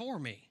lifting for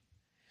me.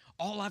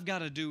 All I've got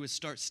to do is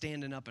start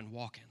standing up and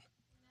walking.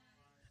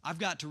 I've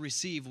got to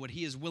receive what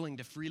He is willing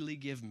to freely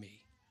give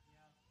me.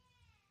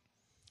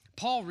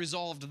 Paul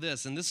resolved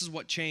this, and this is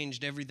what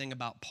changed everything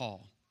about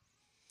Paul.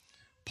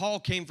 Paul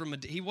came from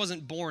he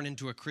wasn't born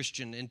into a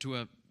Christian, into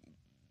a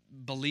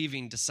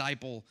believing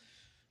disciple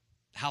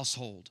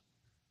household.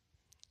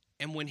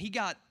 And when he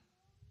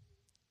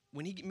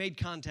made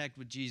contact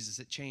with Jesus,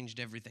 it changed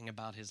everything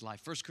about his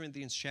life. 1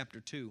 Corinthians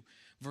chapter 2,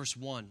 verse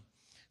 1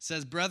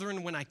 says,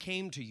 "Brethren, when I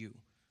came to you,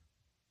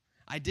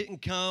 I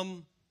didn't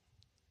come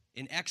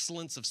in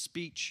excellence of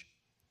speech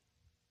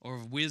or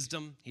of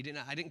wisdom. I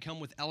didn't come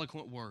with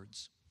eloquent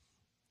words,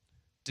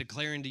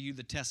 declaring to you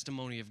the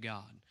testimony of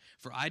God.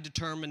 For I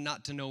determined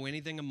not to know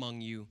anything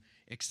among you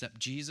except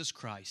Jesus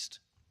Christ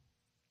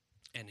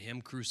and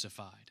Him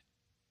crucified."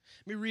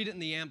 Let me read it in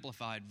the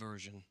Amplified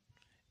version,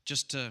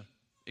 just to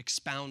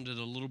expound it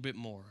a little bit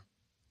more.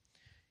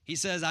 He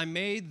says, "I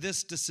made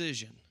this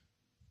decision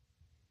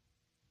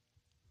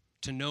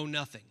to know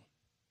nothing.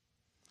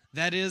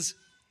 That is,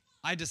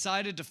 I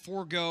decided to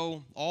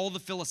forego all the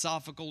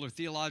philosophical or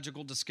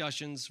theological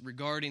discussions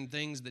regarding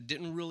things that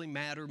didn't really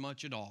matter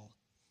much at all.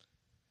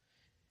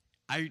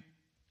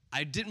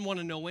 I didn't want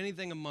to know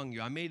anything among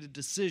you. I made a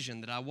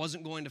decision that I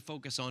wasn't going to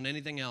focus on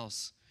anything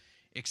else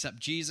except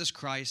Jesus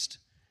Christ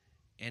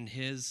and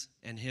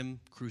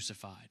Him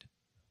crucified."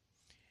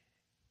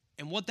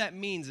 And what that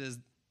means is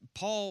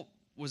Paul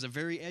was a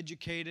very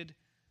educated,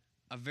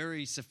 a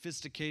very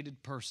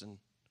sophisticated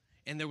person.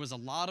 And there was a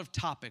lot of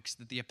topics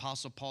that the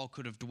Apostle Paul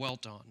could have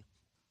dwelt on.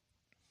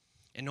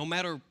 And no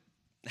matter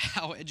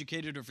how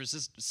educated or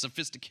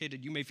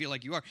sophisticated you may feel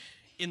like you are,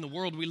 in the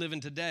world we live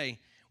in today,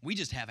 we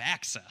just have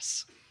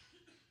access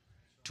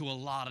to a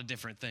lot of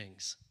different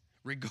things.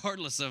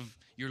 Regardless of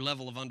your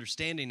level of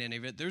understanding any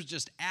of it, there's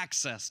just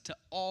access to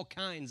all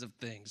kinds of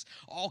things,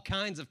 all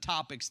kinds of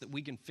topics that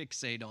we can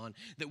fixate on,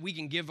 that we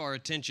can give our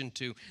attention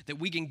to, that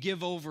we can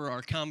give over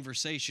our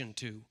conversation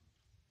to.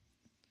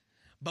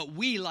 But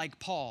we, like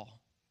Paul,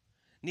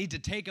 need to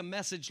take a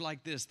message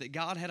like this, that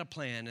God had a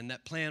plan, and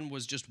that plan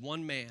was just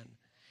one man,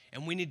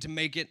 and we need to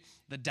make it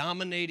the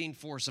dominating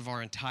force of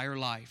our entire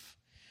life.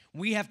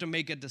 We have to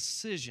make a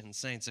decision,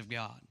 saints of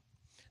God,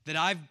 that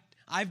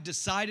I've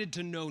decided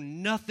to know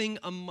nothing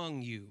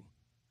among you.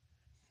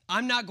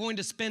 I'm not going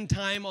to spend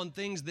time on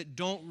things that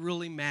don't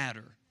really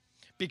matter,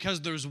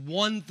 because there's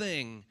one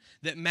thing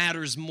that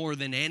matters more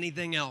than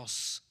anything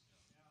else.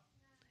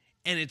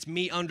 And it's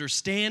me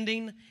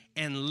understanding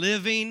and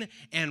living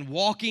and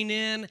walking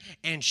in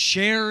and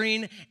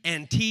sharing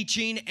and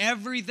teaching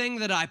everything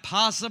that I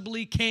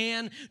possibly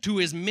can to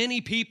as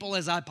many people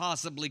as I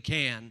possibly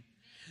can.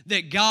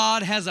 That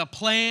God has a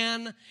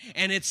plan,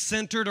 and it's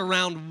centered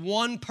around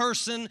one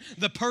person,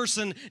 the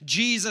person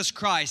Jesus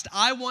Christ.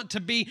 I want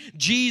to be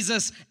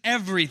Jesus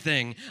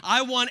everything.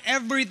 I want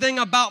everything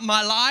about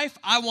my life.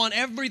 I want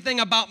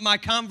everything about my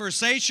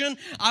conversation.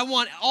 I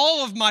want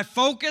all of my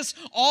focus,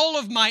 all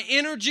of my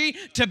energy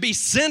to be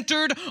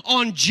centered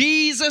on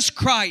Jesus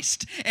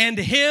Christ and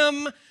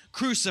Him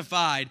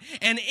crucified.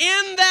 And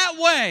in that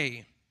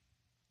way,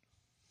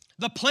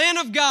 the plan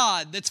of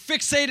God that's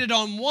fixated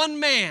on one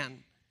man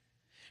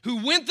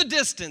who went the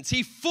distance.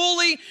 He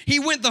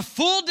went the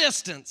full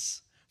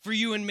distance for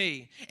you and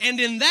me. And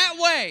in that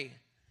way,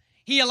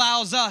 He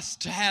allows us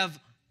to have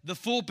the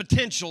full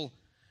potential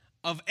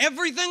of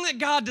everything that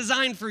God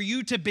designed for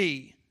you to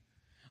be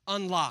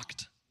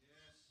unlocked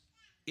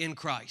in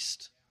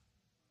Christ.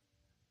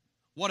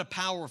 What a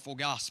powerful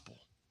gospel.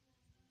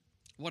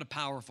 What a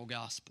powerful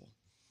gospel.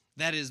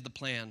 That is the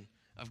plan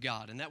of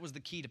God. And that was the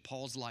key to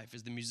Paul's life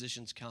as the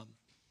musicians come.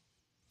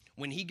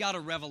 When he got a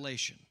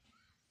revelation,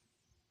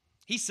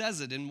 he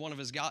says it in one of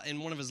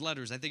his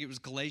letters. I think it was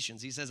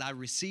Galatians. He says, "I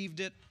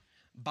received it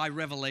by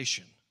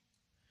revelation."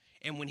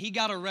 And when he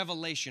got a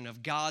revelation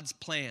of God's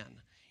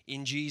plan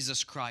in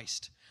Jesus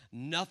Christ.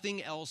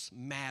 Nothing else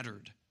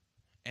mattered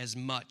as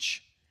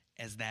much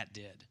as that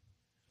did.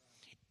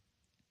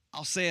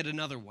 I'll say it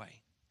another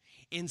way.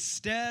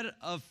 Instead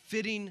of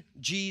fitting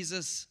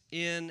Jesus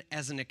in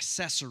as an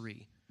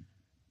accessory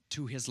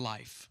to his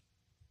life,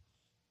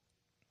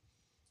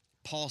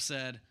 Paul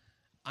said,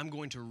 I'm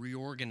going to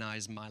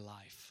reorganize my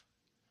life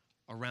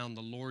around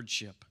the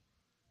lordship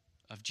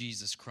of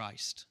Jesus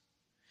Christ.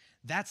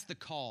 That's the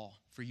call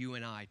for you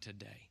and I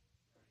today.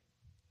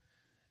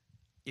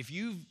 If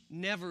you've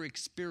never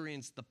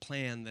experienced the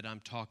plan that I'm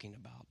talking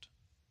about,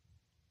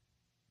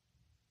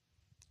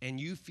 and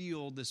you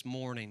feel this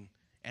morning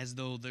as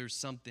though there's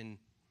something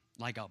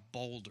like a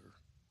boulder,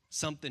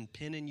 something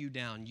pinning you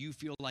down, you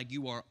feel like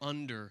you are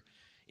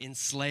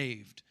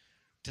enslaved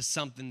to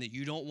something that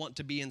you don't want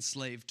to be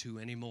enslaved to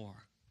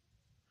anymore,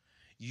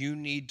 you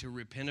need to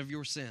repent of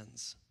your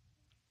sins.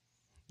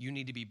 You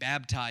need to be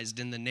baptized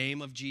in the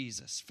name of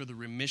Jesus for the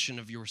remission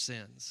of your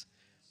sins.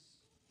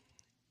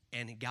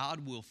 And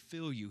God will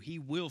fill you. He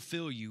will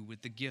fill you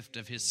with the gift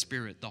of His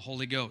Spirit, the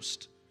Holy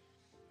Ghost.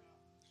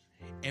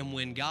 And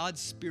when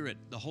God's Spirit,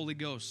 the Holy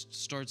Ghost,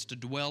 starts to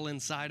dwell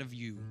inside of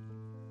you,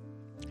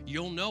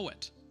 you'll know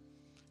it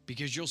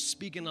because you'll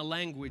speak in a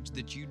language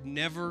that you'd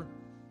never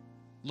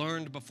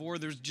learned before.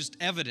 There's just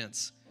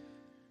evidence.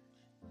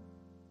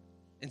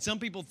 And some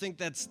people think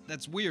that's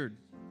weird,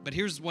 but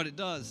here's what it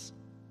does.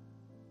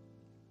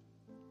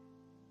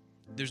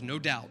 There's no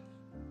doubt.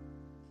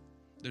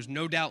 There's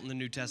no doubt in the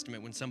New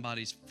Testament when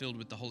somebody's filled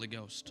with the Holy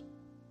Ghost.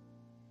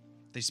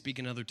 They speak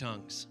in other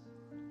tongues.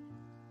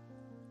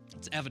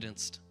 It's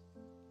evidenced.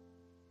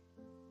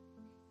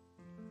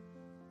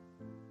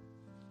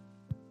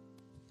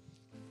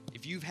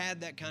 If you've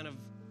had that kind of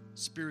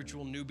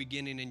spiritual new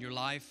beginning in your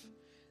life,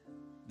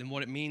 then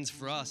what it means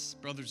for us,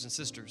 brothers and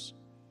sisters,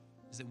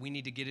 is that we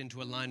need to get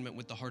into alignment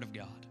with the heart of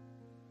God.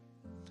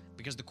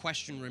 Because the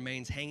question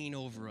remains hanging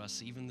over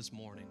us even this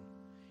morning.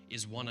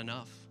 Is one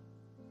enough?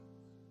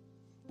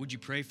 Would you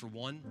pray for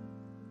one?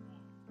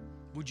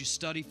 Would you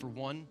study for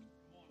one?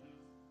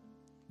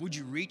 Would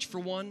you reach for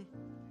one?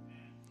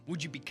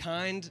 Would you be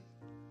kind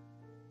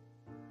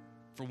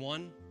for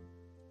one?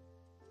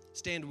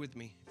 Stand with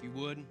me, if you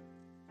would.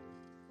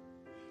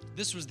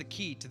 This was the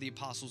key to the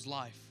apostles'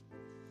 life.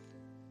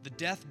 The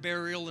death,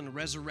 burial, and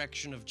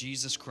resurrection of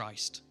Jesus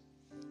Christ.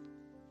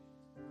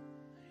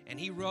 And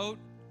he wrote,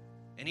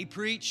 and he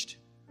preached,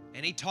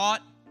 and he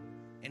taught,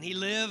 and he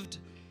lived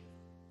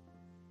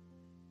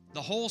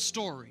the whole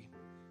story,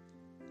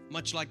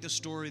 much like the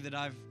story that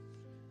I've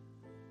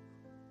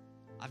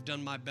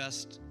done my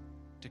best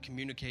to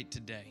communicate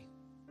today.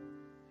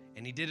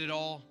 And he did it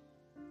all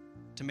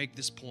to make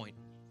this point,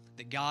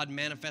 that God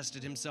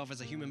manifested himself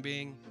as a human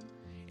being,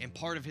 and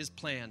part of his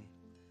plan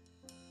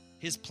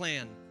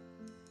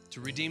to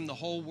redeem the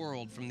whole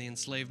world from the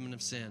enslavement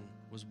of sin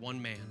was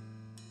one man,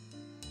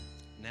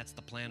 and that's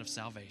the plan of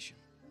salvation.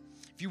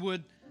 If you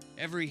would,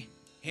 every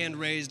hand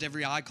raised,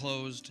 every eye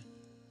closed,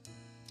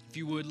 if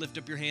you would, lift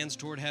up your hands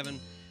toward heaven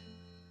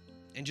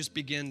and just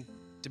begin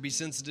to be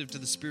sensitive to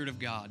the Spirit of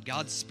God.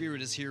 God's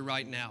Spirit is here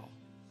right now.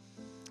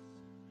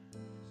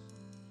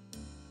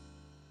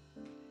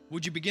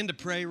 Would you begin to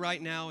pray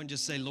right now and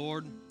just say,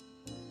 Lord,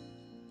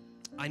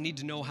 I need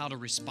to know how to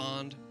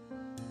respond.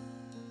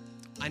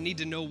 I need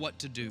to know what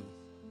to do.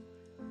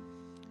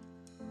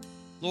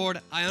 Lord,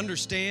 I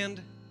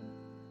understand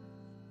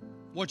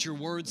what your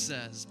word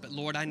says, but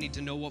Lord, I need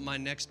to know what my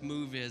next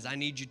move is. I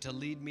need you to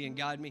lead me and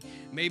guide me.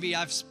 Maybe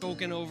I've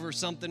spoken over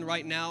something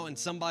right now and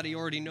somebody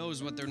already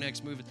knows what their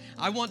next move is.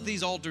 I want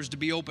these altars to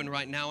be open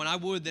right now, and I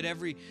would that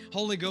every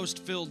Holy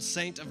Ghost-filled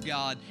saint of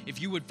God,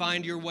 if you would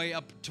find your way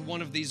up to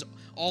one of these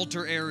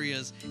altar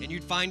areas and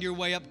you'd find your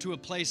way up to a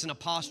place in a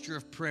posture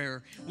of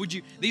prayer,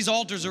 these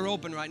altars are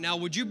open right now.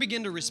 Would you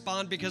begin to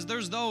respond? Because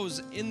there's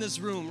those in this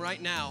room right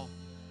now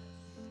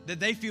that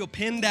they feel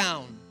pinned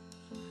down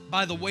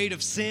by the weight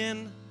of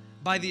sin,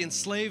 by the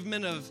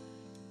enslavement of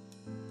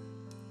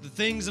the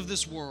things of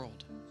this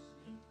world.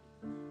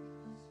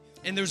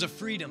 And there's a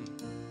freedom.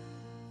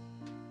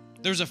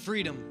 There's a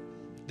freedom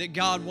that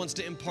God wants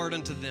to impart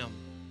unto them.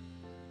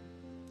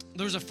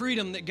 There's a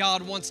freedom that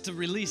God wants to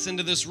release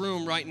into this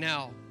room right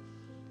now.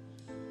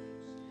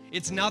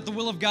 It's not the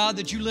will of God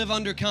that you live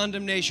under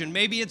condemnation.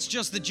 Maybe it's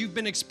just that you've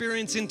been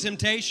experiencing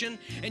temptation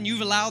and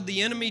you've allowed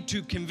the enemy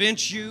to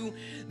convince you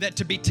that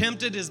to be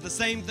tempted is the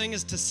same thing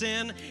as to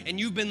sin, and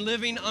you've been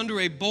living under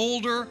a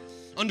boulder,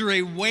 under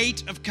a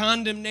weight of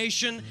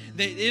condemnation,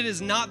 that it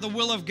is not the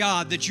will of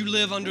God that you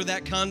live under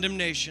that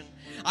condemnation.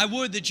 I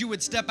would that you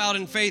would step out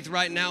in faith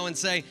right now and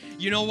say,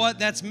 you know what,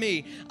 that's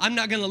me. I'm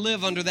not going to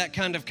live under that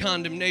kind of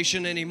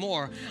condemnation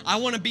anymore. I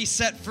want to be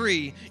set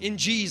free in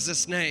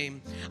Jesus'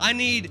 name. I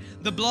need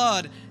the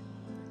blood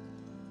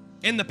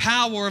and the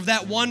power of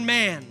that one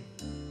man.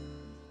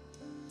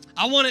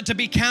 I want it to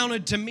be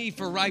counted to me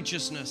for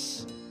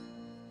righteousness.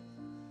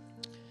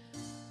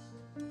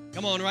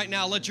 Come on, right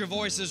now, let your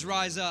voices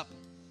rise up.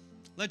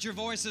 Let your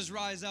voices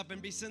rise up and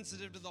be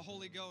sensitive to the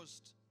Holy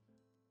Ghost.